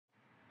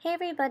Hey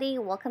everybody,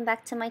 welcome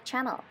back to my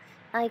channel.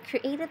 I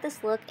created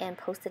this look and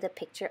posted a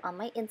picture on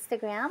my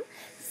Instagram,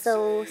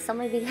 so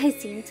some of you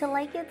guys seem to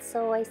like it,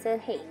 so I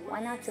said, hey,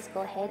 why not just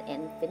go ahead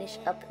and finish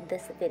up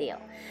this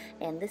video.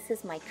 And this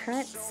is my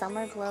current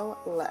summer glow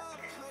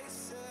look.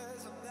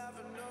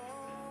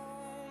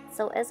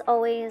 So as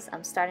always,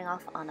 I'm starting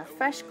off on a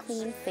fresh,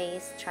 clean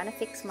face, trying to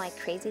fix my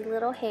crazy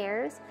little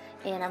hairs,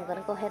 and I'm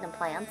gonna go ahead and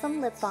apply on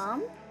some lip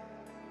balm.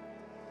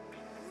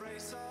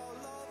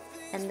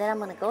 And then I'm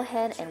going to go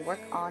ahead and work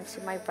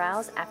onto my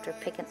brows after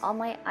picking all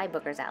my eye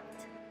boogers out.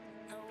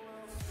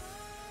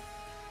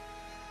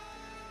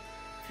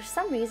 For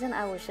some reason,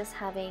 I was just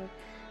having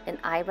an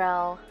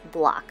eyebrow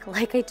block.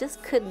 Like, I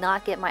just could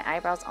not get my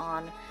eyebrows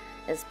on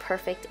as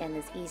perfect and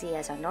as easy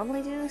as I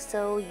normally do.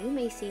 So you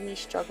may see me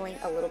struggling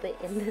a little bit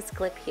in this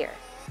clip here.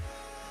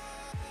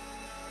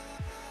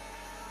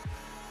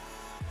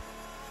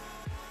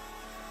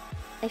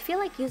 I feel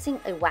like using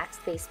a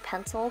wax-based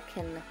pencil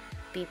can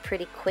be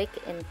pretty quick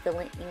in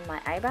filling in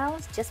my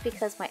eyebrows just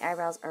because my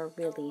eyebrows are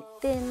really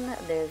thin,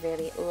 they're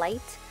very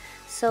light.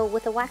 So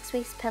with a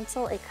wax-based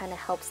pencil, it kind of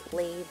helps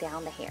lay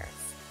down the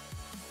hairs.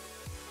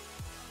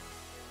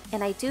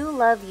 And I do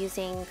love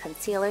using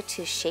concealer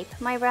to shape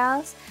my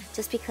brows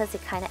just because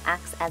it kind of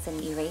acts as an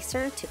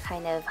eraser to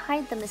kind of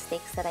hide the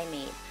mistakes that I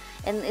made.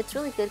 And it's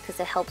really good because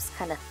it helps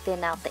kind of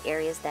thin out the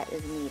areas that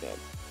is needed.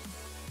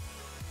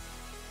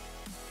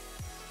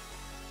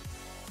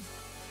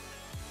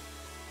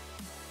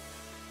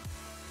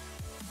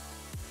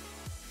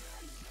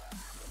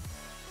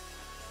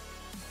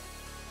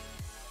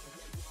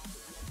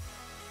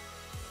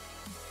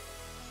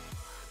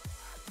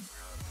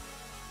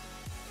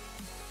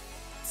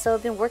 So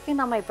I've been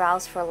working on my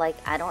brows for like,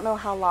 I don't know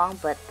how long,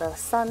 but the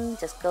sun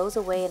just goes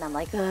away and I'm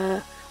like,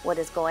 what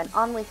is going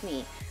on with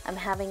me? I'm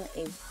having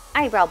an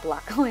eyebrow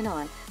block going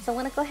on. So I'm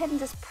going to go ahead and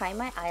just prime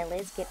my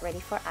eyelids, get ready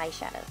for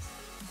eyeshadows.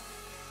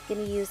 I'm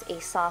going to use a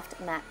soft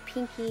matte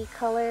pinky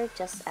color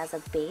just as a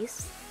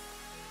base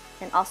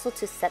and also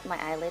to set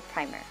my eyelid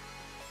primer.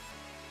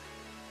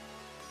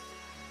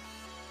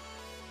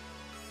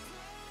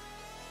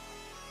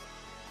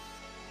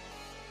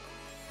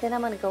 Then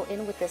I'm going to go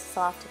in with this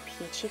soft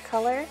peachy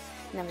color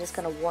and I'm just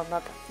going to warm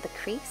up the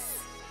crease.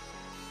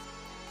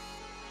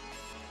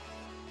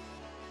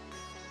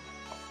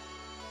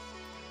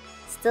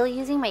 Still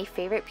using my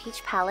favorite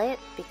peach palette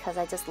because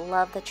I just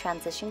love the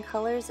transition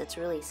colors. It's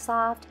really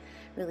soft,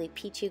 really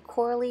peachy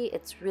corally.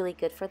 It's really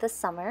good for the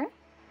summer.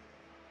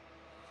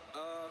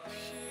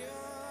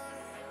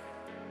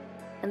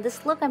 And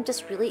this look, I'm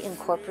just really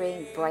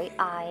incorporating bright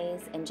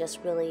eyes and just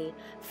really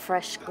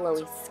fresh,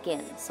 glowy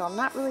skin. So I'm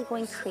not really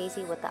going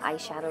crazy with the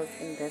eyeshadows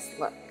in this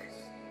look.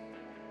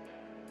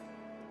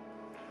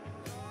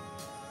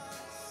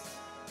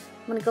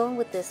 I'm going to go in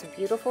with this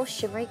beautiful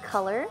shimmery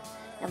color.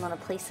 I'm going to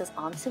place this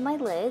onto my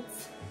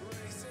lids.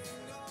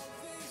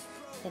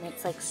 And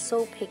it's like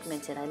so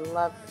pigmented. I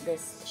love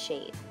this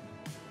shade.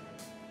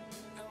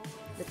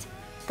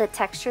 The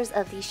textures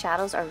of these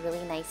shadows are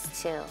really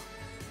nice too.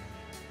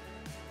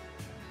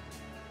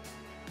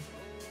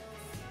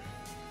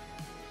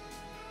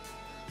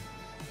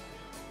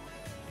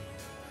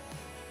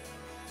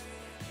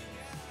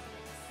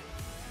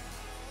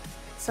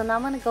 So now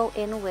I'm going to go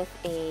in with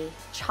a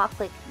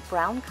chocolate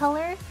brown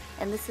color,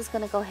 and this is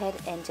going to go ahead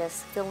and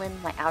just fill in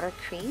my outer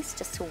crease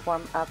just to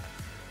warm up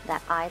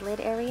that eyelid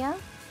area.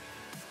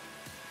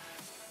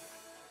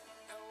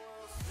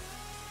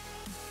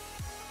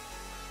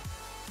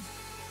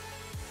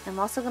 I'm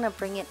also going to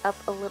bring it up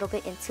a little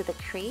bit into the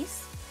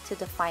crease to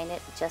define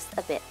it just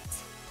a bit.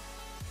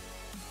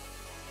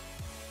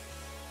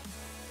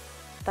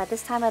 By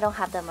this time I don't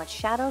have that much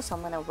shadow, so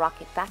I'm going to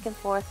rock it back and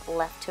forth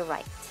left to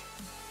right.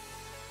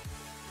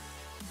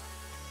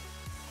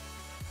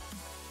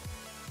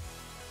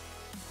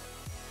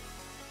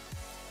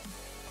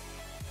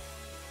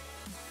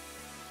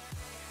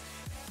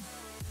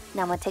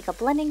 Now I'm going to take a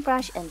blending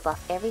brush and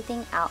buff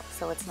everything out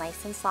so it's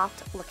nice and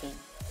soft looking.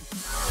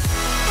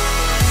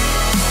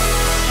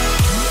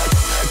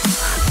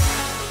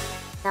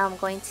 Now I'm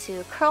going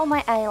to curl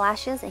my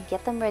eyelashes and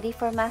get them ready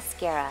for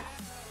mascara.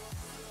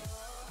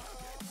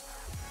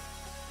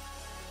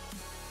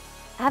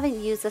 I haven't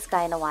used this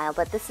guy in a while,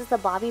 but this is the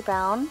Bobbi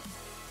Brown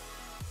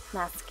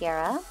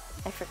mascara.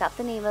 I forgot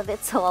the name of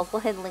it, so I'll go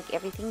ahead and link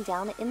everything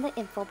down in the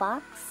info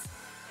box.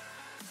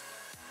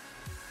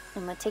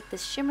 I'm going to take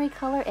this shimmery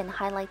color and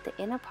highlight the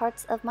inner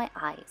parts of my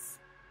eyes.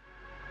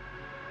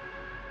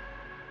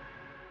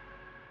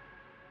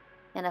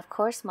 And of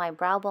course, my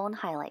brow bone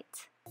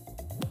highlight.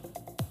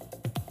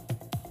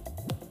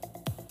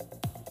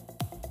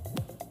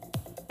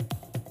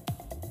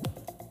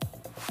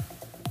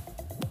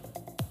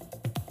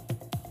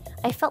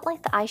 I felt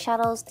like the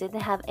eyeshadows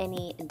didn't have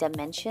any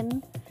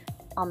dimension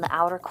on the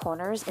outer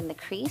corners in the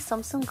crease, so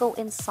I'm just going to go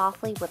in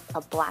softly with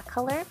a black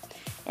color.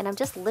 And I'm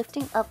just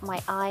lifting up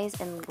my eyes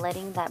and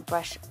letting that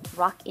brush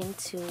rock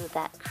into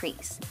that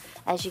crease.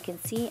 As you can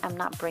see, I'm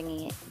not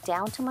bringing it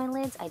down to my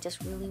lids. I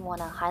just really want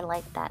to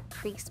highlight that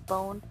crease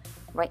bone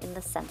right in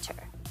the center.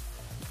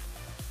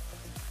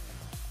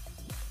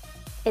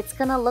 It's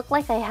gonna look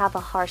like I have a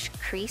harsh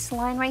crease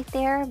line right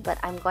there, but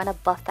I'm going to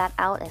buff that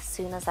out as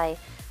soon as I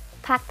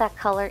pack that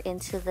color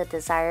into the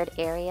desired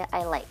area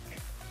I like.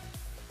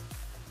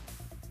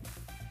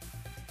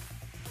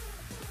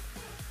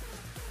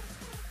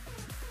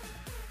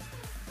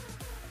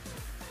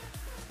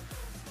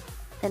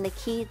 Then the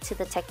key to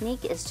the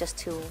technique is just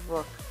to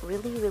work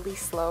really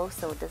slow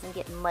so it doesn't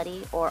get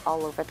muddy or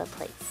all over the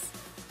place.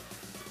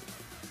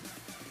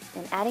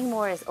 And adding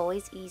more is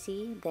always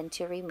easy than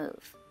to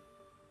remove.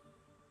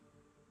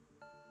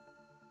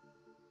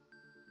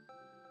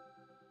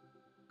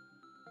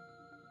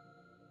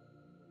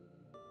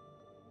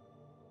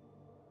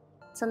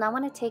 So now I'm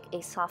going to take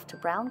a soft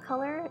brown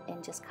color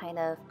and just kind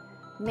of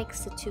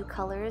mix the two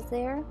colors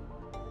there.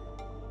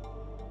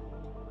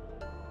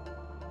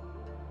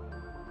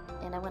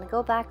 And I'm going to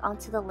go back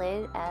onto the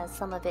lid as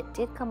some of it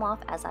did come off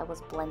as I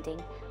was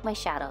blending my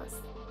shadows.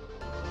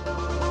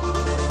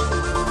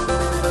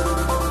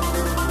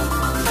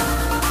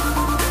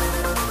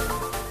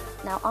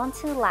 Now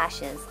onto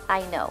lashes.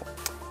 I know,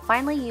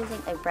 finally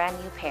using a brand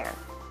new pair.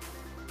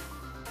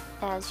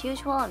 As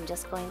usual, I'm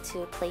just going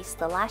to place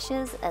the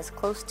lashes as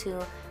close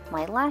to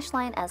my lash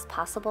line as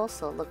possible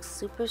so it looks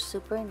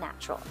super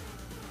natural.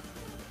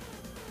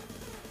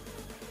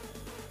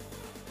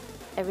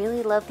 I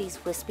really love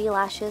these wispy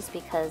lashes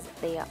because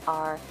they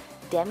are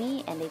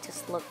demi and they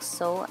just look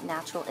so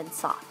natural and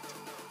soft.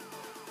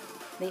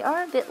 They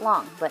are a bit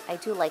long, but I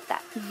do like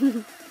that.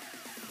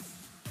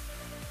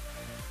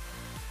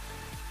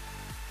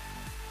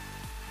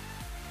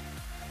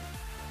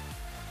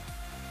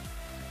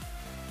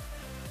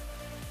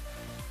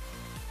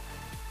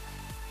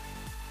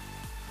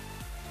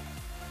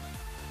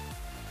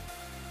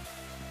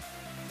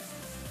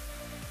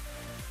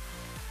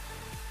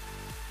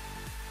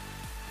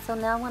 So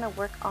now I want to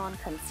work on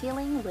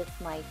concealing with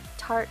my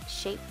Tarte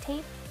Shape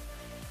Tape.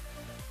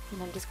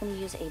 And I'm just going to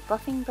use a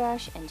buffing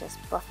brush and just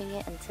buffing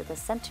it into the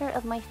center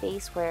of my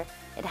face where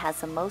it has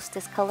the most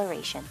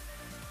discoloration.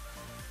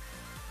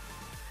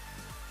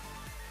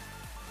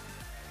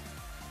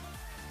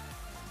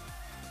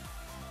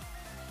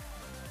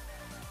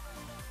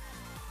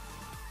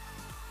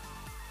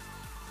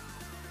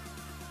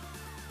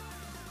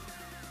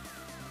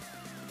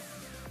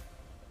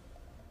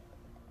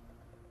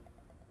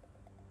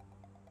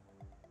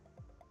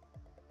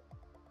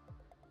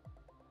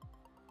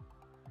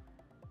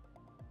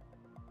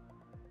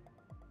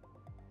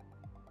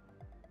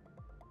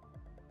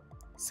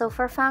 So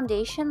for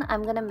foundation,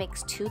 I'm going to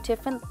mix two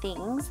different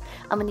things.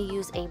 I'm going to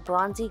use a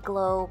Bronzy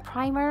Glow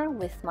primer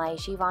with my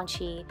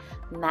Givenchy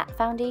matte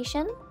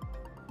foundation.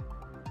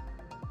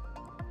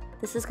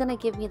 This is going to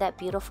give me that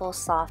beautiful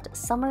soft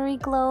summery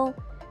glow,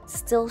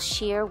 still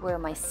sheer where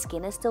my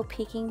skin is still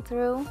peeking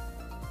through.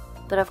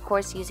 But of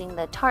course, using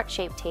the Tarte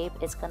Shape Tape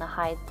is going to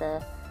hide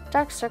the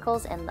dark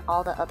circles and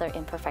all the other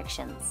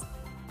imperfections.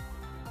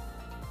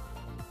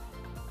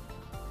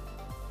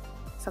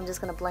 So I'm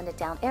just going to blend it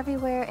down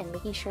everywhere and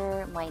making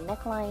sure my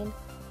neckline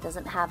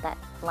doesn't have that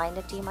line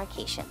of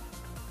demarcation.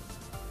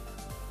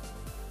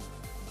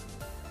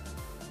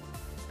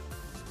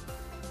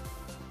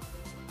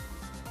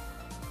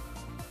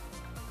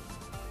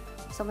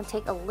 So I'm going to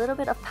take a little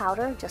bit of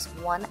powder, just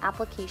one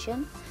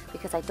application,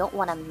 because I don't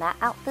want to matte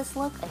out this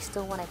look. I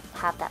still want to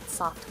have that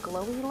soft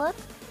glowy look.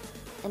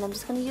 And I'm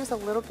just going to use a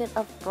little bit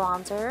of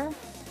bronzer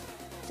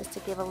just to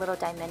give a little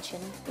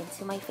dimension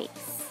into my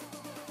face.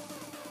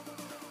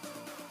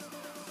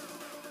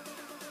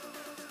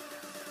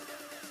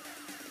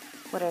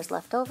 Whatever's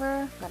left over,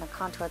 I'm going to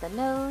contour the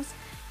nose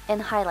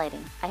and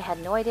highlighting. I had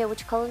no idea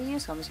which color to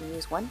use, so I'm just going to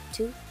use 1,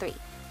 2,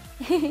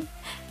 3.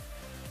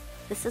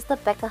 This is the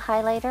Becca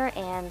highlighter,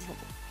 and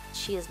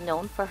she is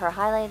known for her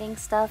highlighting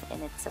stuff,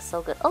 and it's just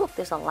so good. Oh,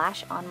 there's a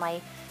lash on my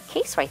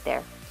case right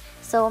there.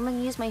 So I'm going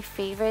to use my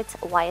favorite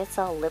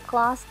YSL Lip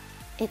Gloss.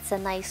 It's a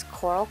nice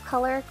coral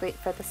color, great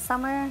for the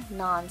summer,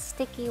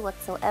 non-sticky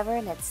whatsoever,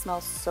 and it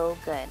smells so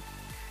good.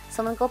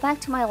 So I'm going to go back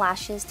to my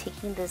lashes,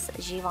 taking this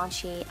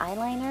Givenchy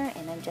eyeliner,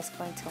 and I'm just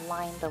going to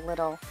line the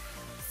little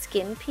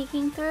skin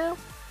peeking through,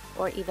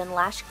 or even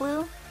lash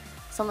glue.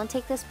 So I'm going to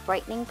take this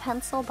brightening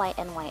pencil by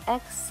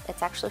NYX.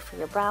 It's actually for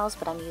your brows,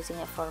 but I'm using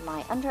it for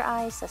my under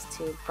eyes just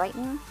to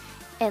brighten.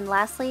 And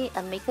lastly,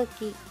 a Makeup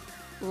Geek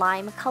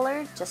lime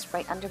color just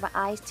right under my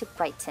eyes to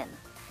brighten.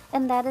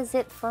 And that is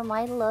it for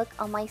my look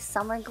on my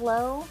summer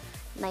glow.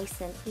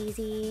 Nice and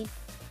easy.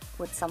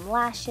 With some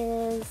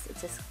lashes, it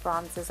just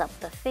bronzes up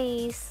the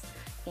face,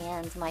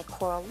 and my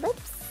coral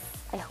lips.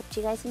 I hope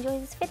you guys enjoy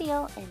this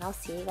video, and I'll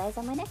see you guys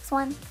on my next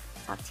one.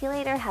 Talk to you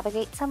later. Have a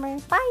great summer.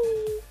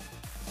 Bye!